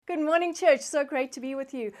Good morning, church. So great to be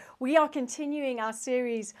with you. We are continuing our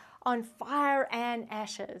series on fire and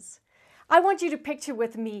ashes. I want you to picture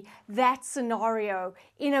with me that scenario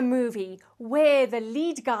in a movie where the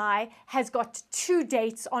lead guy has got two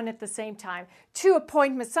dates on at the same time, two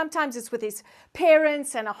appointments. Sometimes it's with his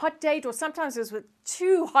parents and a hot date, or sometimes it's with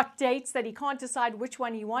two hot dates that he can't decide which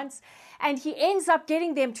one he wants. And he ends up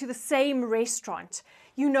getting them to the same restaurant.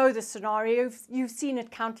 You know the scenario. You've seen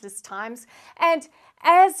it countless times. And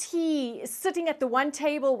as he is sitting at the one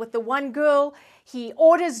table with the one girl, he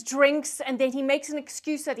orders drinks and then he makes an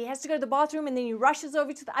excuse that he has to go to the bathroom, and then he rushes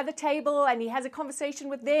over to the other table and he has a conversation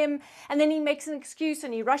with them, and then he makes an excuse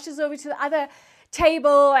and he rushes over to the other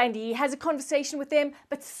table and he has a conversation with them.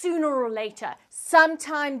 But sooner or later,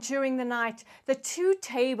 sometime during the night, the two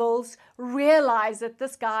tables realize that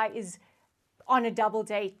this guy is on a double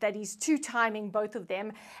date, that he's two-timing both of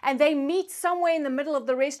them, and they meet somewhere in the middle of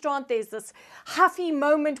the restaurant. There's this huffy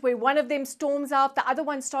moment where one of them storms out, the other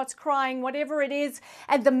one starts crying, whatever it is,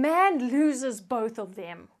 and the man loses both of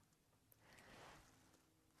them.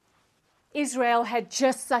 Israel had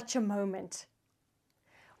just such a moment.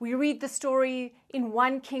 We read the story in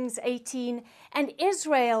 1 Kings 18, and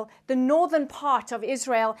Israel, the northern part of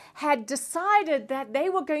Israel, had decided that they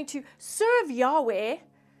were going to serve Yahweh,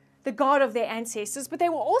 the God of their ancestors, but they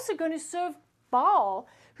were also going to serve Baal,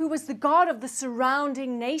 who was the God of the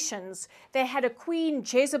surrounding nations. They had a queen,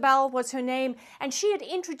 Jezebel was her name, and she had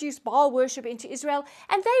introduced Baal worship into Israel,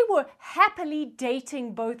 and they were happily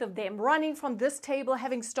dating both of them, running from this table,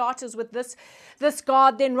 having starters with this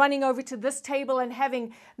God, then running over to this table and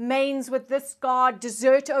having mains with this God,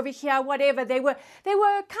 dessert over here, whatever. They were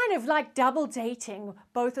kind of like double dating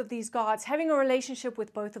both of these gods, having a relationship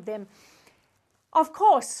with both of them. Of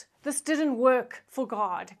course, this didn't work for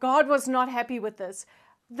God. God was not happy with this.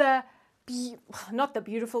 Not the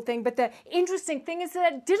beautiful thing, but the interesting thing is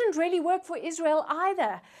that it didn't really work for Israel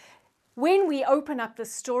either. When we open up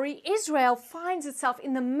this story, Israel finds itself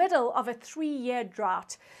in the middle of a 3-year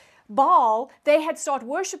drought. Baal, they had started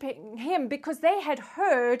worshiping him because they had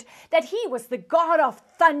heard that he was the God of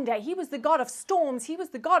thunder. He was the God of storms. He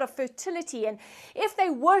was the God of fertility. And if they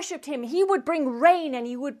worshipped him, he would bring rain and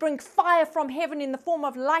he would bring fire from heaven in the form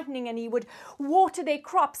of lightning, and he would water their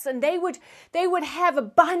crops, and they would have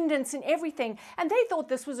abundance in everything. And they thought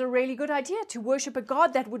this was a really good idea, to worship a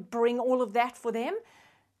God that would bring all of that for them.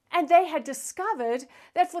 And they had discovered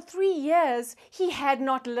that for 3 years, he had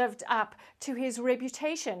not lived up to his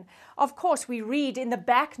reputation. Of course, we read in the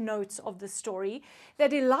back notes of the story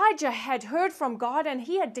that Elijah had heard from God, and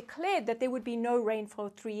he had declared that there would be no rain for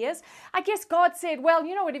 3 years. I guess God said, well,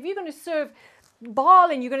 you know what, if you're going to serve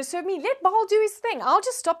Baal and you're going to serve me, let Baal do his thing. I'll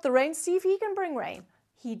just stop the rain, see if he can bring rain.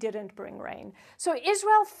 He didn't bring rain. So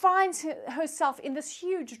Israel finds herself in this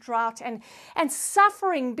huge drought and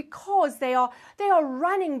suffering because they are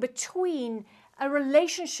running between a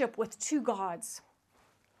relationship with two gods.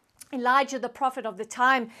 Elijah, the prophet of the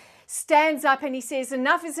time, stands up and he says,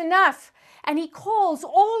 enough is enough. And he calls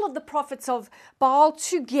all of the prophets of Baal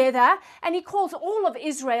together, and he calls all of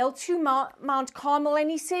Israel to Mount Carmel,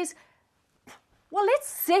 and he says, well, let's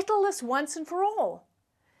settle this once and for all.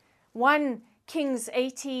 1 Kings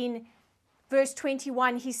 18, verse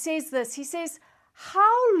 21, he says this. He says,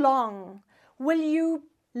 how long will you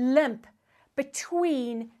limp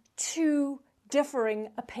between two differing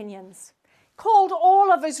opinions? Called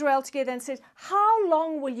all of Israel together and said, how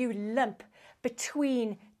long will you limp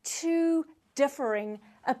between two differing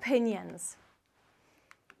opinions?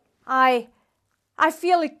 I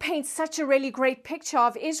feel it paints such a really great picture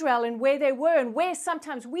of Israel and where they were, and where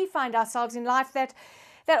sometimes we find ourselves in life, that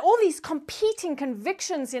all these competing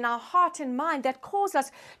convictions in our heart and mind that cause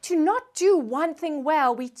us to not do one thing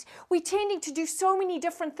well. We're tending to do so many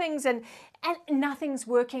different things, and nothing's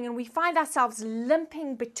working, and we find ourselves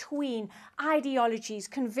limping between ideologies,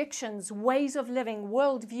 convictions, ways of living,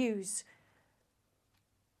 worldviews.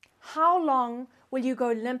 How long will you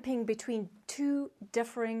go limping between two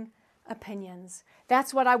differing opinions?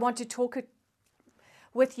 That's what I want to talk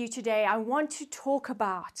with you today. I want to talk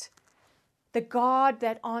about the God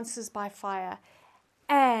that answers by fire,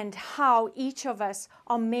 and how each of us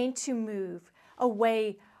are meant to move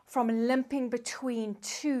away from limping between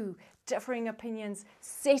two differing opinions,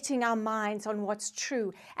 setting our minds on what's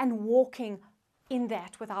true and walking in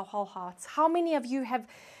that with our whole hearts. How many of you have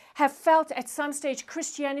have felt at some stage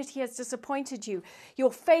Christianity has disappointed you,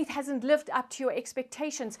 your faith hasn't lived up to your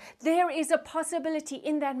expectations, there is a possibility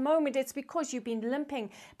in that moment it's because you've been limping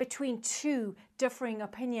between two differing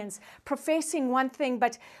opinions, professing one thing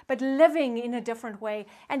but living in a different way.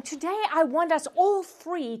 And today I want us all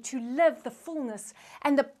three to live the fullness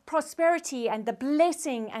and the prosperity and the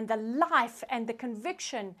blessing and the life and the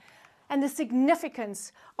conviction and the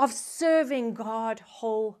significance of serving God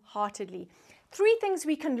wholeheartedly. 3 things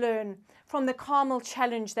we can learn from the Carmel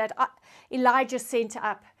challenge that Elijah sent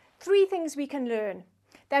up. 3 things we can learn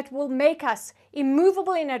that will make us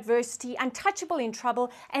immovable in adversity, untouchable in trouble,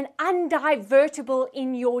 and undivertible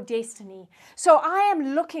in your destiny. So I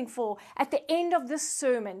am looking for, at the end of this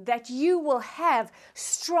sermon, that you will have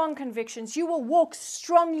strong convictions. You will walk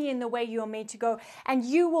strongly in the way you are meant to go, and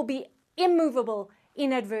you will be immovable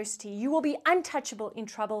in adversity. You will be untouchable in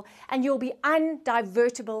trouble, and you'll be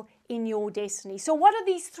undivertible in your destiny. So what are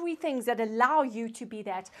these 3 things that allow you to be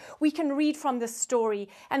that? We can read from the story,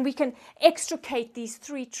 and we can extricate these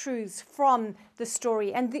 3 truths from the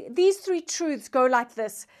story. And these 3 truths go like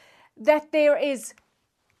this: that that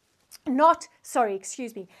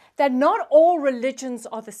not all religions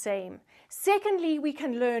are the same. Secondly, we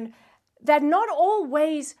can learn that not all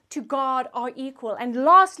ways to God are equal. And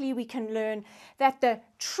lastly, we can learn that the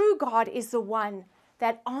true God is the one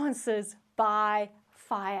that answers by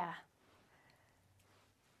fire.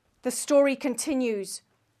 The story continues.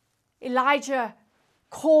 Elijah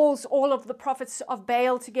calls all of the prophets of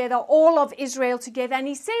Baal together, all of Israel together, and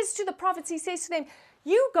he says to the prophets, he says to them,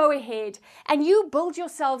 you go ahead and you build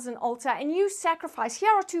yourselves an altar and you sacrifice. Here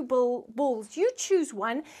are 2 bulls. You choose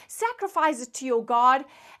one, sacrifice it to your God,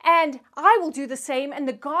 and I will do the same. And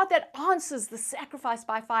the God that answers the sacrifice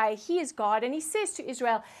by fire, he is God. And he says to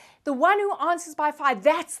Israel, the one who answers by fire,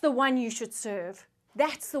 that's the one you should serve.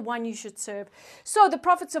 That's the one you should serve. So the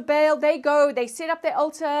prophets of Baal, they go, they set up their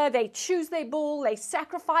altar, they choose their bull, they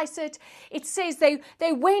sacrifice it. It says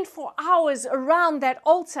they went for hours around that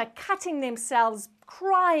altar, cutting themselves,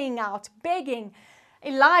 crying out, begging.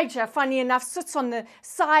 Elijah, funny enough, sits on the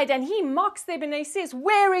side and he mocks them and he says,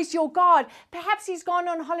 where is your God? Perhaps he's gone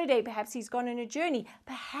on holiday. Perhaps he's gone on a journey.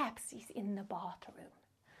 Perhaps he's in the bathroom.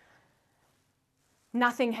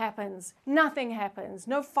 Nothing happens. Nothing happens.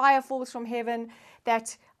 No fire falls from heaven.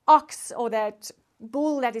 That ox or that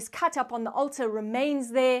bull that is cut up on the altar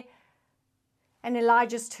remains there. And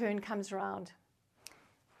Elijah's turn comes around.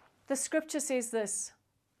 The scripture says this,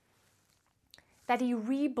 that he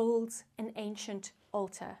rebuilds an ancient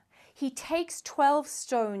altar. He takes 12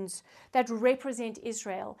 stones that represent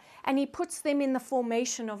Israel and he puts them in the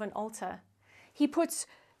formation of an altar. He puts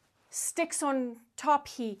sticks on top.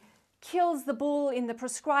 He kills the bull in the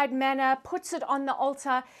prescribed manner, puts it on the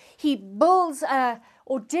altar. He builds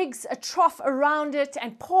or digs a trough around it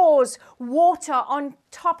and pours water on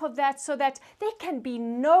top of that so that there can be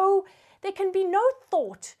no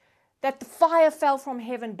thought that the fire fell from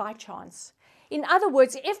heaven by chance. In other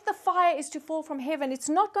words, if the fire is to fall from heaven, it's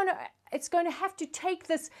going to have to take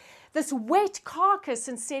this wet carcass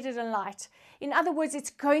and set it alight. In other words, it's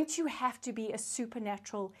going to have to be a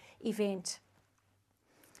supernatural event.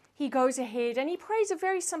 He goes ahead and he prays a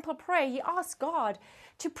very simple prayer. He asks God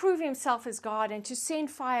to prove himself as God and to send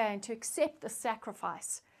fire and to accept the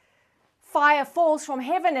sacrifice. Fire falls from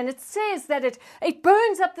heaven and it says that it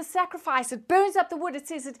burns up the sacrifice, it burns up the wood, it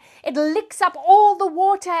says it licks up all the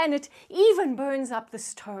water and it even burns up the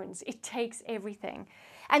stones. It takes everything.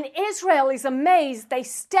 And Israel is amazed. They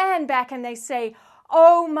stand back and they say,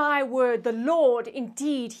 oh my word, the Lord,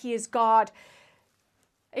 indeed, he is God.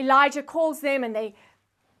 Elijah calls them and they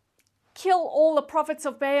kill all the prophets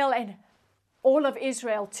of Baal and all of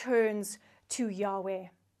Israel turns to Yahweh.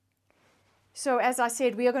 So as I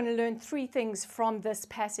said, we are going to learn 3 things from this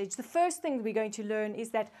passage. The first thing we're going to learn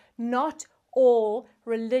is that not all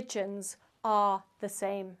religions are the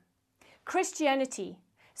same. Christianity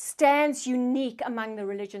stands unique among the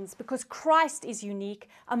religions because Christ is unique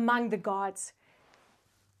among the gods.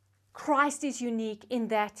 Christ is unique in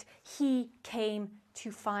that he came to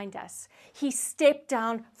find us. He stepped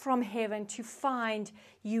down from heaven to find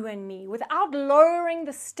you and me. Without lowering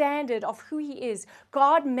the standard of who he is,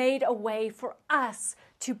 God made a way for us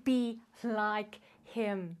to be like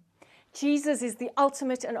him. Jesus is the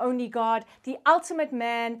ultimate and only God, the ultimate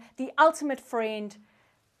man, the ultimate friend,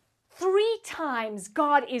 3 times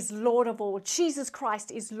God is Lord of all. Jesus Christ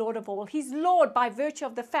is Lord of all. He's Lord by virtue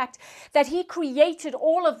of the fact that he created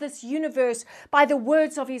all of this universe by the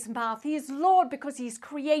words of his mouth. He is Lord because he's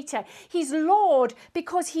creator. He's Lord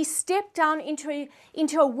because he stepped down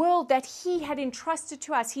into a world that he had entrusted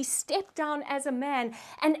to us. He stepped down as a man,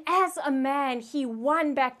 and as a man, he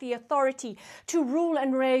won back the authority to rule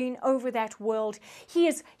and reign over that world. He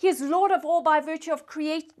is Lord of all by virtue of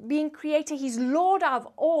being creator. He's Lord of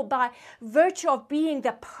all by virtue of being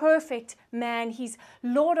the perfect man. He's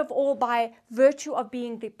Lord of all by virtue of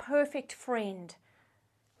being the perfect friend.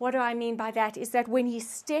 What do I mean by that? Is that when he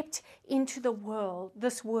stepped into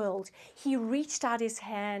this world, he reached out his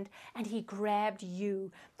hand and he grabbed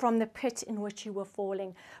you from the pit in which you were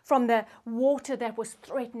falling, from the water that was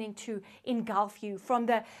threatening to engulf you, from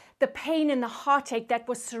the pain and the heartache that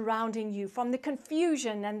was surrounding you, from the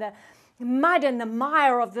confusion and the mud and the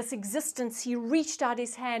mire of this existence. He reached out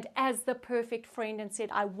his hand as the perfect friend and said,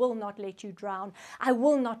 I will not let you drown. I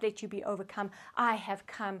will not let you be overcome. I have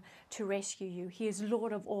come to rescue you. He is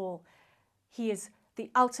Lord of all. He is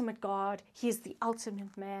the ultimate God. He is the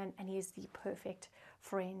ultimate man, and he is the perfect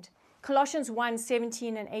friend. Colossians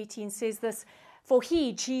 1:17 and 18 says this, for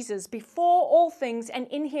he, Jesus, before all things, and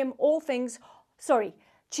in him all things,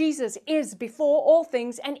 Jesus is before all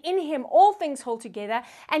things, and in him all things hold together,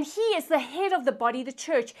 and he is the head of the body, the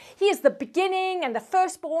church. He is the beginning and the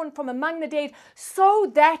firstborn from among the dead, so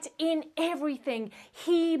that in everything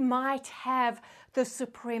he might have the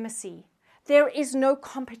supremacy. There is no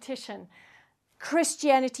competition.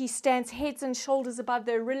 Christianity stands heads and shoulders above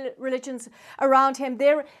the religions around him.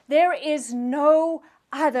 There is no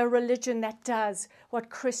other religion that does what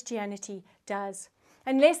Christianity does.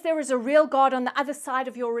 Unless there is a real God on the other side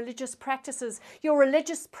of your religious practices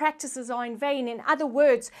are in vain. In other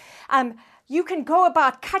words, you can go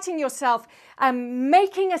about cutting yourself,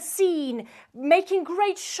 making a scene, making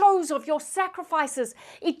great shows of your sacrifices.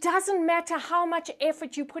 It doesn't matter how much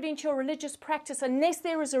effort you put into your religious practice. Unless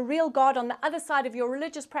there is a real God on the other side of your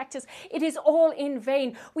religious practice, it is all in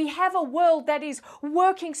vain. We have a world that is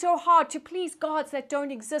working so hard to please gods that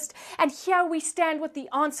don't exist. And here we stand with the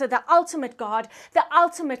answer, the ultimate God, the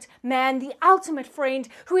ultimate man, the ultimate friend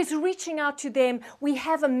who is reaching out to them. We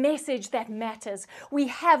have a message that matters. We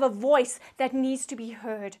have a voice that needs to be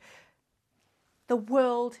heard. The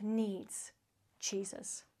world needs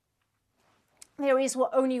Jesus. There is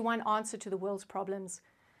only one answer to the world's problems.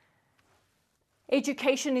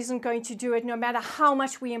 Education isn't going to do it, no matter how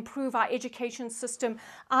much we improve our education system.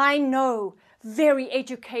 I know very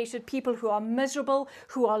educated people who are miserable,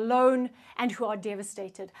 who are alone, and who are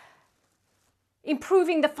devastated.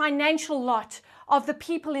 Improving the financial lot of the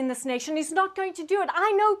people in this nation is not going to do it.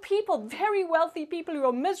 I know people, very wealthy people, who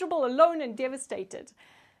are miserable, alone, and devastated.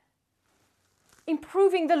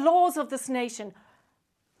 Improving the laws of this nation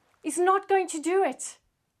is not going to do it.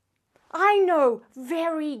 I know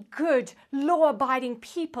very good, law-abiding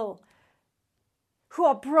people who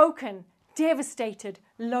are broken, devastated,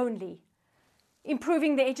 lonely.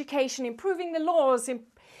 Improving the education, improving the laws,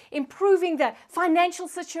 improving the financial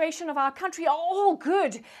situation of our country are all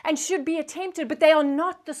good and should be attempted, but they are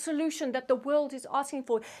not the solution that the world is asking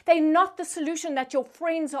for. They're not the solution that your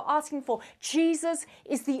friends are asking for. Jesus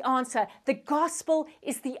is the answer. The gospel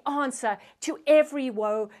is the answer to every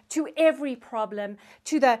woe, to every problem,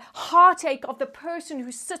 to the heartache of the person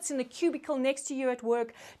who sits in the cubicle next to you at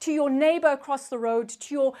work, to your neighbor across the road,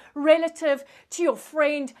 to your relative, to your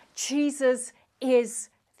friend. Jesus is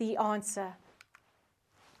the answer.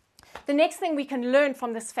 The next thing we can learn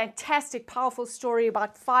from this fantastic, powerful story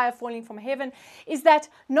about fire falling from heaven is that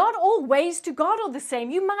not all ways to God are the same.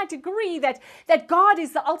 You might agree that God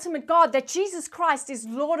is the ultimate God, that Jesus Christ is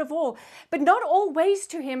Lord of all, but not all ways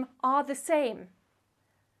to him are the same.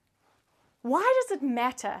 Why does it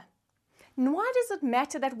matter? Why does it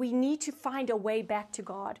matter that we need to find a way back to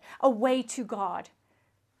God, a way to God?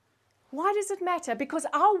 Why does it matter? Because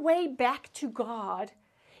our way back to God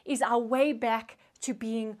is our way back to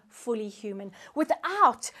being fully human.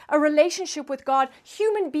 Without a relationship with God,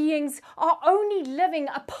 human beings are only living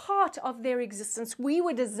a part of their existence. We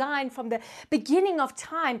were designed from the beginning of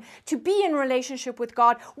time to be in relationship with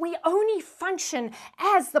God. We only function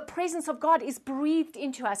as the presence of God is breathed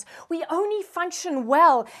into us. We only function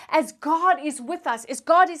well as God is with us, as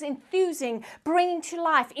God is enthusing, bringing to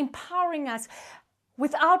life, empowering us.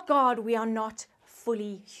 Without God, we are not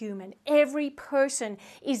fully human. Every person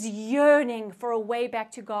is yearning for a way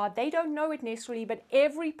back to God. They don't know it necessarily, but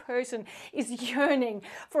every person is yearning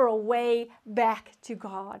for a way back to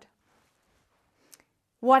God.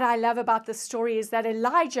 What I love about this story is that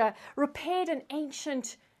Elijah repaired an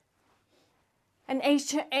ancient an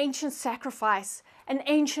ancient sacrifice, an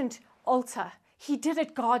ancient altar. He did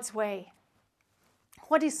it God's way.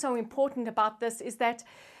 What is so important about this is that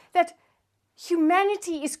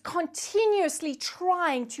humanity is continuously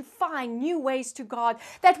trying to find new ways to God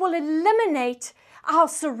that will eliminate our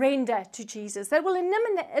surrender to Jesus, that will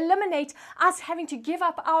eliminate us having to give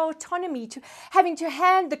up our autonomy, to having to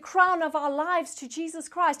hand the crown of our lives to Jesus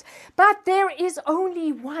Christ. But there is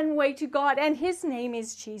only one way to God, and his name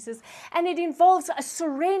is Jesus. And it involves a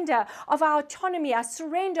surrender of our autonomy, a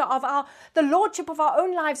surrender of the lordship of our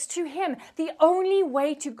own lives to him. The only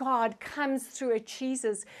way to God comes through a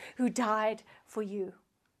Jesus who died for you.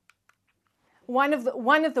 One of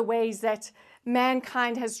the ways that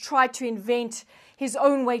mankind has tried to invent his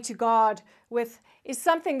own way to God with is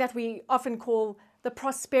something that we often call the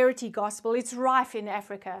prosperity gospel. It's rife in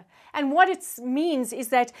Africa. And what it means is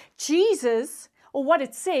that Jesus, or what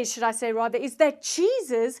it says, should I say rather, is that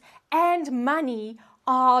Jesus and money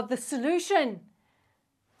are the solution.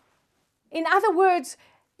 In other words,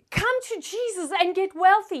 come to Jesus and get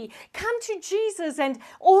wealthy. Come to Jesus and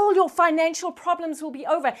all your financial problems will be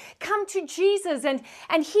over. Come to Jesus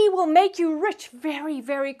and he will make you rich very,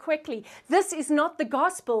 very quickly. This is not the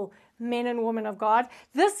gospel, men and women of God.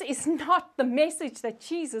 This is not the message that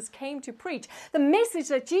Jesus came to preach. The message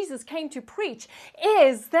that Jesus came to preach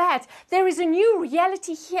is that there is a new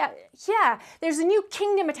reality here. There's a new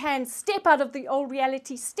kingdom at hand. Step out of the old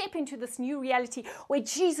reality. Step into this new reality where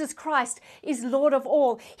Jesus Christ is Lord of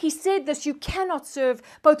all. He said this: you cannot serve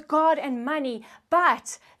both God and money,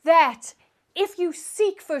 but that if you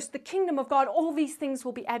seek first the kingdom of God, all these things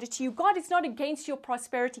will be added to you. God is not against your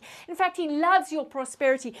prosperity. In fact, he loves your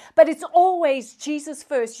prosperity, but it's always Jesus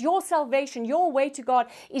first. Your salvation, your way to God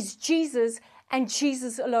is Jesus and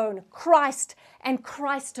Jesus alone, Christ and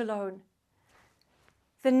Christ alone.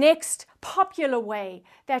 The next popular way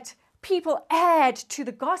that people add to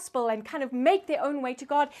the gospel and kind of make their own way to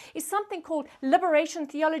God is something called liberation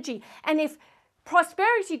theology. And if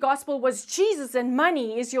prosperity gospel was Jesus and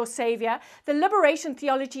money is your savior, the liberation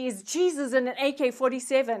theology is Jesus and an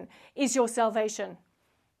AK-47 is your salvation.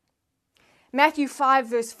 Matthew 5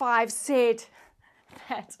 verse 5 said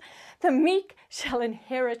that the meek shall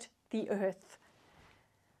inherit the earth.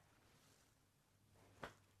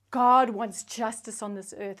 God wants justice on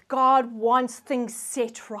this earth. God wants things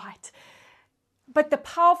set right. But the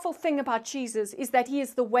powerful thing about Jesus is that he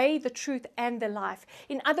is the way, the truth, and the life.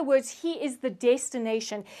 In other words, he is the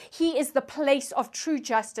destination. He is the place of true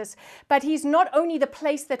justice. But he's not only the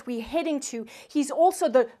place that we're heading to, he's also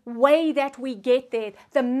the way that we get there.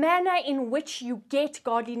 The manner in which you get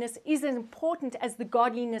godliness is as important as the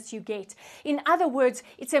godliness you get. In other words,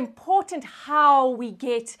 it's important how we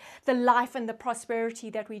get the life and the prosperity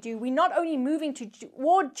that we do. We're not only moving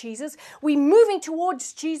toward Jesus, we're moving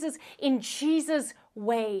towards Jesus in Jesus'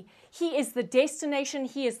 way. He is the destination,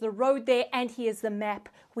 he is the road there, and he is the map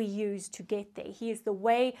we use to get there. He is the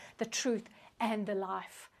way, the truth, and the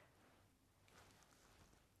life.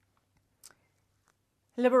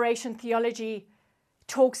 Liberation theology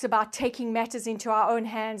talks about taking matters into our own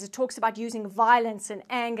hands. It talks about using violence and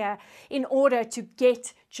anger in order to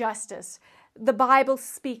get justice. The Bible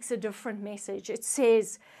speaks a different message. It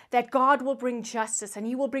says that God will bring justice, and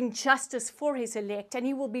he will bring justice for his elect, and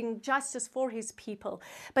he will bring justice for his people.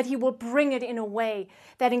 But he will bring it in a way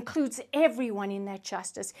that includes everyone in that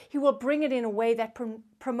justice. He will bring it in a way that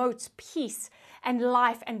promotes peace and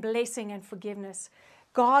life and blessing and forgiveness.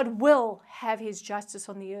 God will have his justice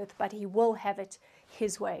on the earth, but he will have it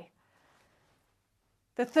his way.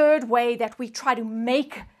 The third way that we try to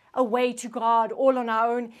make a way to God all on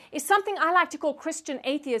our own is something I like to call Christian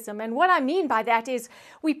atheism. And what I mean by that is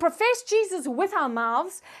we profess Jesus with our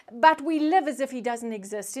mouths, but we live as if he doesn't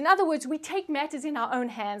exist. In other words, we take matters in our own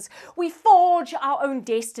hands. We forge our own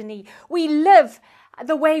destiny. We live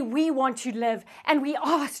the way we want to live, and we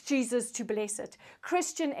ask Jesus to bless it.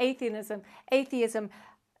 Christian atheism.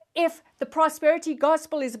 If the prosperity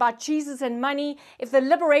gospel is about Jesus and money, if the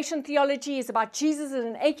liberation theology is about Jesus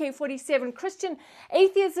and an AK-47, Christian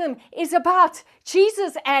atheism is about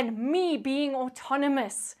Jesus and me being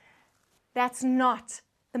autonomous. That's not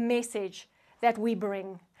the message that we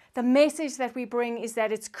bring. The message that we bring is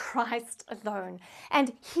that it's Christ alone.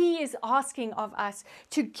 And he is asking of us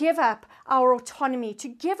to give up our autonomy, to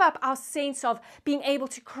give up our sense of being able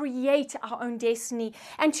to create our own destiny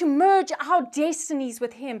and to merge our destinies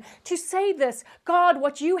with him. To say this: God,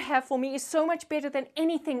 what you have for me is so much better than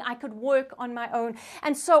anything I could work on my own.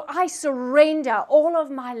 And so I surrender all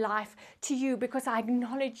of my life to you because I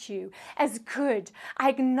acknowledge you as good. I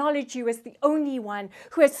acknowledge you as the only one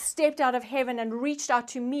who has stepped out of heaven and reached out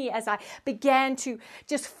to me me as I began to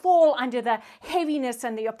just fall under the heaviness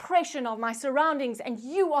and the oppression of my surroundings. And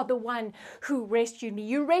you are the one who rescued me.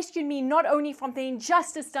 You rescued me not only from the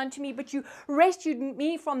injustice done to me, but you rescued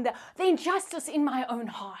me from the injustice in my own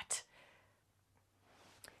heart.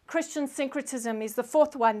 Christian syncretism is the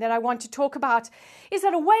fourth one that I want to talk about, is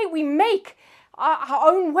that a way we make our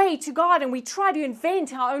own way to God, and we try to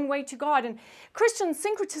invent our own way to God. And Christian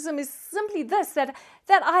syncretism is simply this, that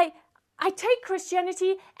I take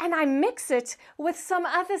Christianity and I mix it with some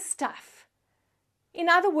other stuff. In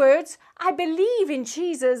other words, I believe in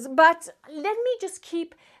Jesus, but let me just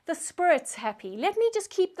keep the spirits happy. Let me just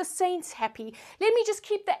keep the saints happy. Let me just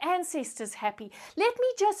keep the ancestors happy. Let me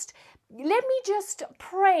just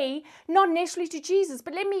pray, not necessarily to Jesus,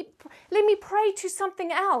 but let me pray to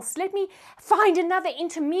something else. Let me find another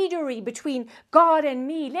intermediary between God and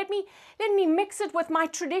me. Let me mix it with my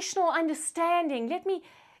traditional understanding. Let me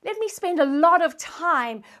spend a lot of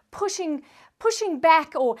time pushing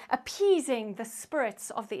back or appeasing the spirits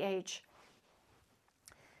of the age.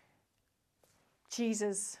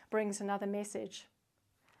 Jesus brings another message.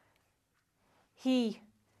 He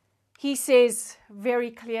says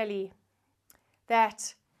very clearly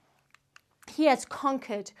that he has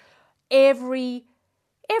conquered every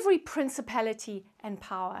principality and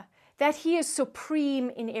power, that he is supreme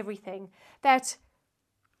in everything, that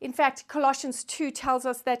in fact Colossians 1 tells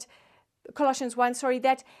us that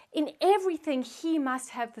in everything he must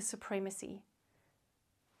have the supremacy.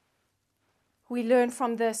 We learn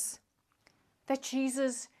from this that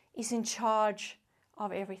Jesus is in charge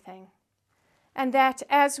of everything. And that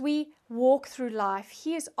as we walk through life,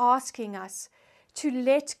 he is asking us to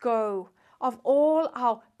let go of all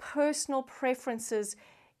our personal preferences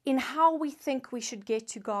in how we think we should get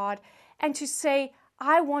to God, and to say,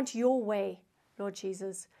 I want your way, Lord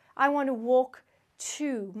Jesus. I want to walk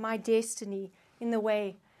to my destiny in the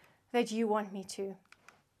way that you want me to.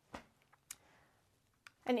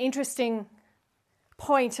 An interesting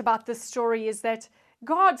point about this story is that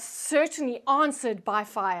God certainly answered by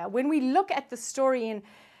fire. When we look at the story in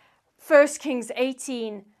 1 Kings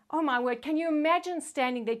 18, oh my word, can you imagine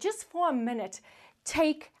standing there just for a minute?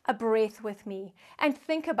 Take a breath with me and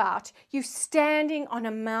think about you standing on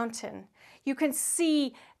a mountain. You can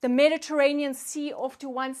see the Mediterranean Sea off to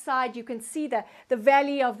one side. You can see the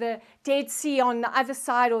valley of the Dead Sea on the other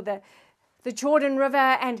side, or the Jordan River,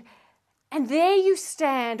 and there you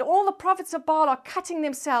stand. All the prophets of Baal are cutting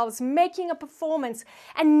themselves, making a performance,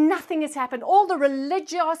 and nothing has happened. All the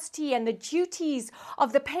religiosity and the duties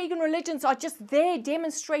of the pagan religions are just there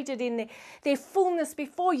demonstrated in their fullness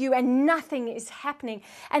before you, and nothing is happening.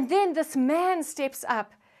 And then this man steps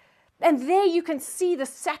up, and there you can see the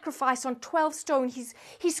sacrifice on 12 stone.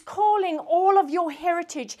 He's calling all of your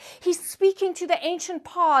heritage. He's speaking to the ancient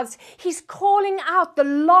paths. He's calling out the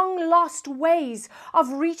long lost ways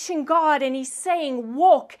of reaching God. And he's saying,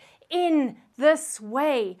 walk in this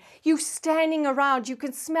way. You standing around, you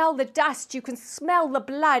can smell the dust, you can smell the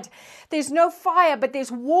blood. There's no fire, but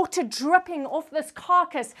there's water dripping off this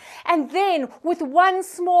carcass. And then with one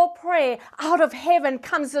small prayer, out of heaven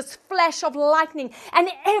comes this flash of lightning, and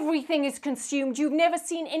everything is consumed. You've never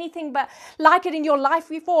seen anything but like it in your life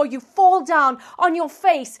before. You fall down on your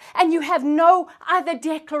face, and you have no other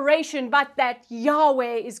declaration but that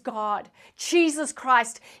Yahweh is God. Jesus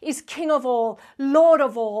Christ is King of all, Lord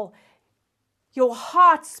of all. Your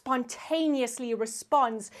heart spontaneously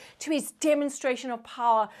responds to his demonstration of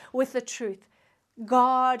power with the truth.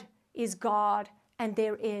 God is God, and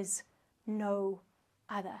there is no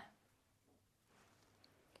other.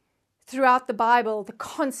 Throughout the Bible, the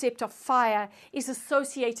concept of fire is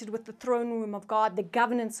associated with the throne room of God, the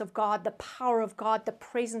governance of God, the power of God, the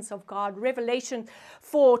presence of God. Revelation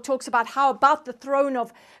 4 talks about how about the throne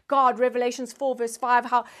of God. Revelations 4 verse 5,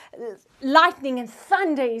 how lightning and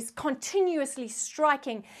thunder is continuously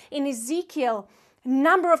striking. In Ezekiel, a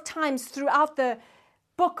number of times throughout the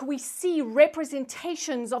book, we see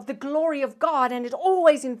representations of the glory of God, and it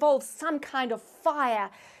always involves some kind of fire.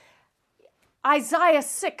 Isaiah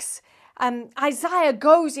 6, Isaiah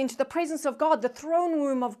goes into the presence of God, the throne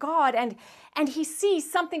room of God, and he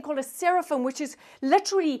sees something called a seraphim, which is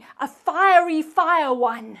literally a fiery fire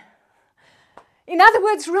one. In other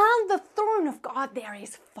words, round the throne of God there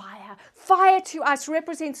is fire. Fire to us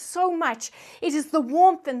represents so much. It is the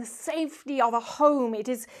warmth and the safety of a home. It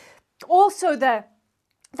is also the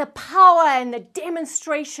power and the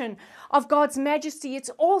demonstration of God's majesty.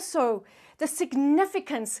 It's also the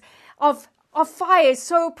significance of fire is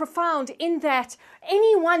so profound in that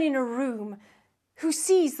anyone in a room who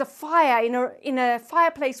sees the fire in a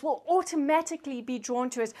fireplace will automatically be drawn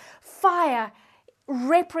to it. Fire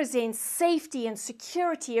represents safety and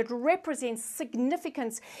security. It represents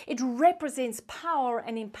significance. It represents power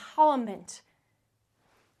and empowerment.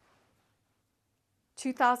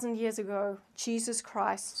 2,000 years ago, Jesus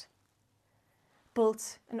Christ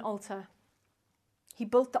built an altar. He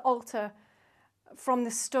built the altar from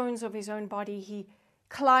the stones of his own body. He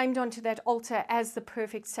climbed onto that altar as the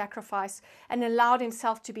perfect sacrifice and allowed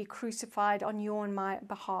himself to be crucified on your and my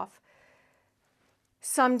behalf.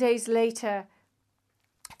 Some days later,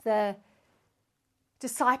 the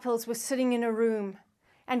disciples were sitting in a room,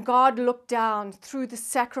 and God looked down through the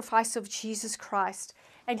sacrifice of Jesus Christ,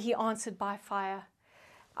 and he answered by fire.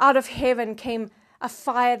 Out of heaven came a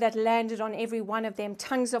fire that landed on every one of them.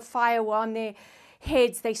 Tongues of fire were on their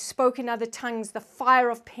heads. They spoke in other tongues. The fire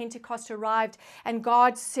of Pentecost arrived, and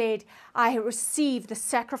God said, I receive the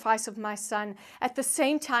sacrifice of my Son. At the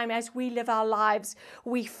same time as we live our lives,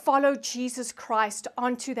 we follow Jesus Christ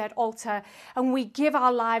onto that altar, and we give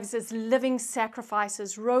our lives as living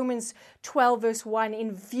sacrifices. Romans 12 verse 1,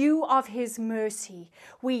 in view of his mercy,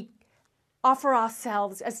 we offer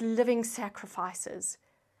ourselves as living sacrifices.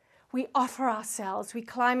 We offer ourselves, we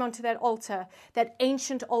climb onto that altar, that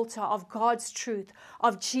ancient altar of God's truth,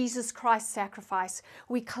 of Jesus Christ's sacrifice.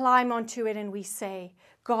 We climb onto it and we say,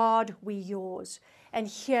 God, we yours. And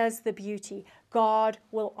here's the beauty. God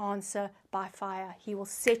will answer by fire. He will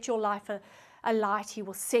set your life alight. He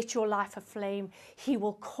will set your life aflame. He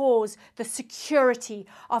will cause the security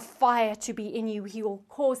of fire to be in you. He will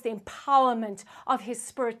cause the empowerment of his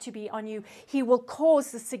Spirit to be on you. He will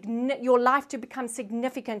cause your life to become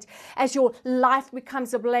significant. As your life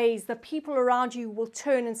becomes ablaze, the people around you will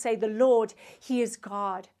turn and say, the Lord, he is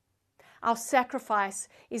God. Our sacrifice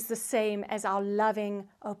is the same as our loving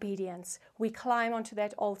obedience. We climb onto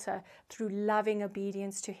that altar through loving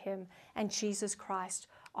obedience to him, and Jesus Christ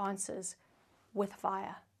answers with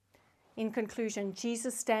fire. In conclusion,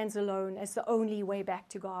 Jesus stands alone as the only way back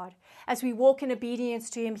to God. As we walk in obedience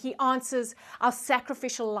to him, he answers our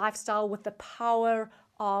sacrificial lifestyle with the power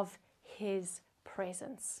of his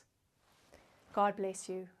presence. God bless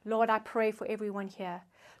you. Lord, I pray for everyone here.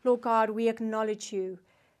 Lord God, we acknowledge you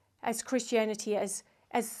as Christianity, as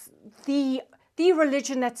the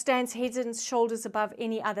religion that stands heads and shoulders above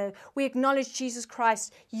any other. We acknowledge Jesus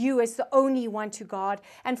Christ, you as the only one to God.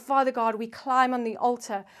 And Father God, we climb on the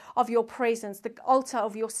altar of your presence, the altar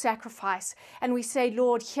of your sacrifice. And we say,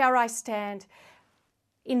 Lord, here I stand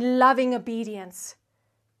in loving obedience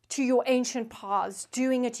to your ancient paths,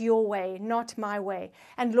 doing it your way, not my way.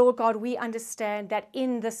 And Lord God, we understand that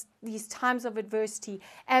in these times of adversity,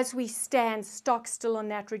 as we stand stock still on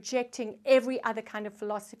that, rejecting every other kind of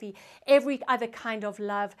philosophy, every other kind of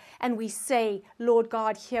love, and we say, Lord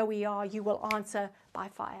God, here we are, you will answer by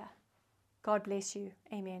fire. God bless you.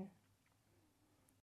 Amen.